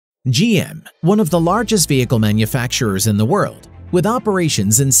GM, one of the largest vehicle manufacturers in the world, with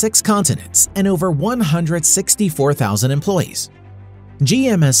operations in 6 continents and over 164,000 employees.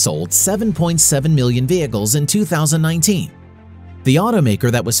 GM has sold 7.7 million vehicles in 2019. The automaker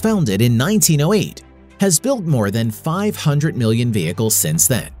that was founded in 1908 has built more than 500 million vehicles since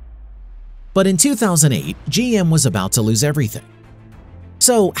then. But in 2008, GM was about to lose everything.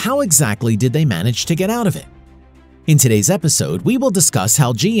 So how exactly did they manage to get out of it? In today's episode, we will discuss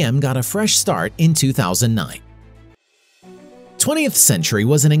how GM got a fresh start in 2009. 20th century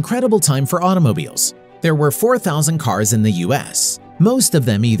was an incredible time for automobiles. There were 4,000 cars in the US, most of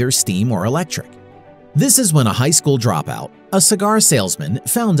them either steam or electric. This is when a high school dropout, a cigar salesman,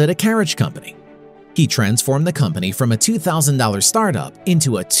 founded a carriage company. He transformed the company from a $2,000 startup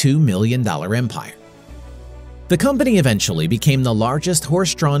into a $2 million empire. The company eventually became the largest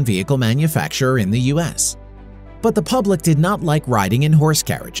horse-drawn vehicle manufacturer in the US. But the public did not like riding in horse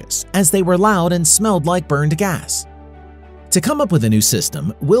carriages, as they were loud and smelled like burned gas. To come up with a new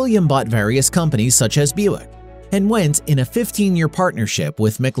system, William bought various companies such as Buick and went in a 15-year partnership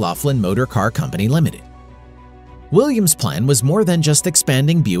with McLaughlin Motor Car Company Limited. William's plan was more than just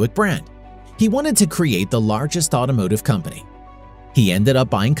expanding Buick brand. He wanted to create the largest automotive company. He ended up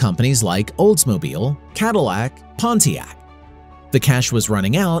buying companies like Oldsmobile, Cadillac, Pontiac. The cash was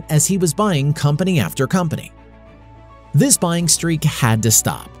running out as he was buying company after company. This buying streak had to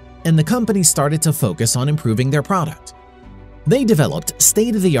stop, and the company started to focus on improving their product. They developed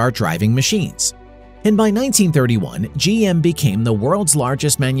state-of-the-art driving machines, and by 1931, GM became the world's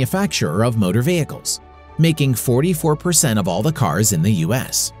largest manufacturer of motor vehicles, making 44% of all the cars in the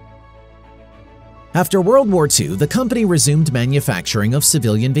US. After World War II, the company resumed manufacturing of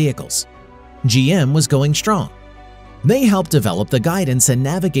civilian vehicles. GM was going strong. They helped develop the guidance and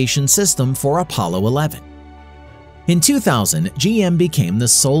navigation system for Apollo 11. In 2000, GM became the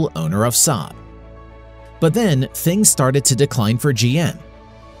sole owner of Saab. But then, things started to decline for GM.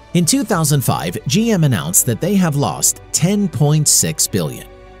 In 2005, GM announced that they have lost $10.6 billion.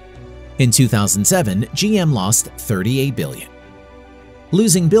 In 2007, GM lost $38 billion.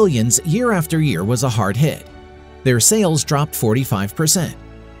 Losing billions year after year was a hard hit. Their sales dropped 45%.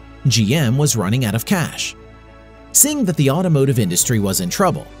 GM was running out of cash. Seeing that the automotive industry was in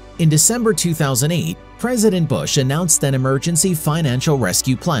trouble, in December 2008, President Bush announced an emergency financial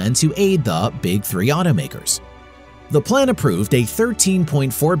rescue plan to aid the Big Three automakers. The plan approved a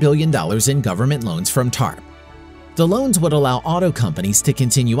 $13.4 billion in government loans from TARP. The loans would allow auto companies to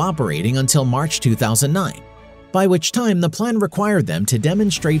continue operating until March 2009, by which time the plan required them to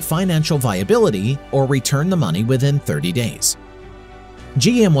demonstrate financial viability or return the money within 30 days.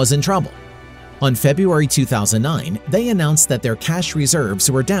 GM was in trouble. On February 2009, they announced that their cash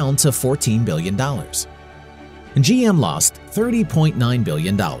reserves were down to $14 billion. GM lost $30.9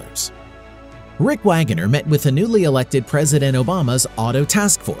 billion. Rick Wagoner met with the newly elected President Obama's Auto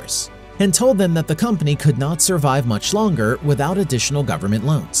Task Force and told them that the company could not survive much longer without additional government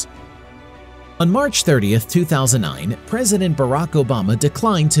loans. On March 30, 2009, President Barack Obama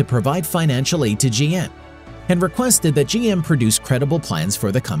declined to provide financial aid to GM and requested that GM produce credible plans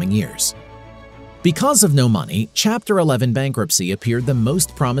for the coming years. Because of no money, Chapter 11 bankruptcy appeared the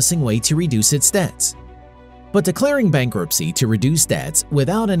most promising way to reduce its debts. But declaring bankruptcy to reduce debts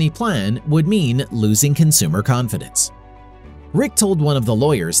without any plan would mean losing consumer confidence. Rick told one of the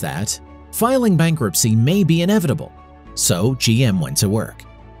lawyers that filing bankruptcy may be inevitable, so GM went to work.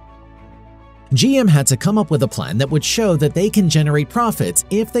 GM had to come up with a plan that would show that they can generate profits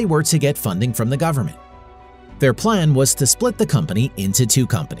if they were to get funding from the government. Their plan was to split the company into 2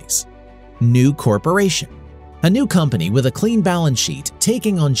 companies. New Corporation, a new company with a clean balance sheet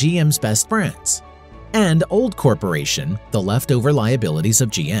taking on GM's best brands, and Old Corporation, the leftover liabilities of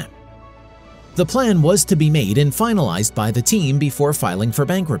GM. The plan was to be made and finalized by the team before filing for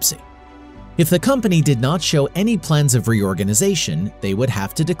bankruptcy. If the company did not show any plans of reorganization, they would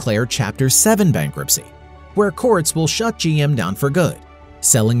have to declare Chapter 7 bankruptcy, where courts will shut GM down for good,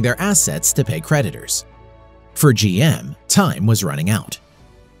 selling their assets to pay creditors. For GM, time was running out.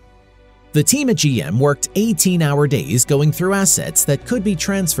 The team at GM worked 18-hour days going through assets that could be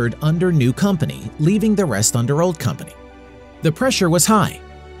transferred under new company, leaving the rest under old company. The pressure was high.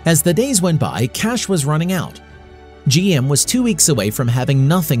 As the days went by, cash was running out. GM was 2 weeks away from having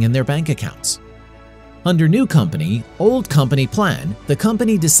nothing in their bank accounts. Under new company, old company plan, the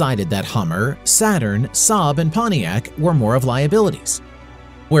company decided that Hummer, Saturn, Saab, and Pontiac were more of liabilities,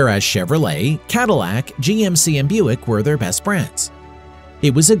 whereas Chevrolet, Cadillac, GMC, and Buick were their best brands.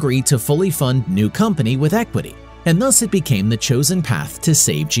 It was agreed to fully fund new company with equity, and thus it became the chosen path to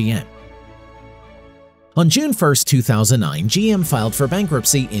save GM. On June 1, 2009, GM filed for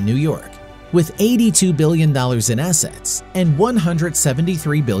bankruptcy in New York, with $82 billion in assets and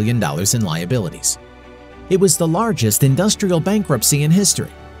 $173 billion in liabilities. It was the largest industrial bankruptcy in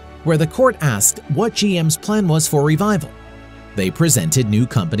history, where the court asked what GM's plan was for revival. They presented new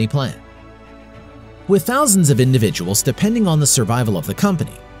company plan. With thousands of individuals depending on the survival of the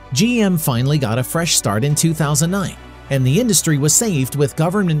company, GM finally got a fresh start in 2009, and the industry was saved with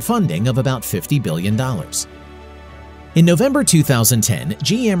government funding of about $50 billion. In November 2010,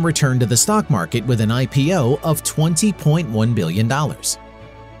 GM returned to the stock market with an IPO of $20.1 billion.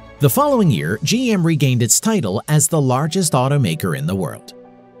 The following year, GM regained its title as the largest automaker in the world.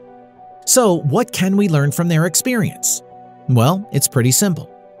 So, what can we learn from their experience? Well, it's pretty simple.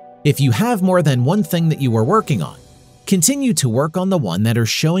 If you have more than one thing that you are working on, continue to work on the one that are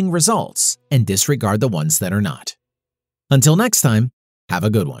showing results and disregard the ones that are not. Until next time, have a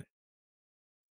good one.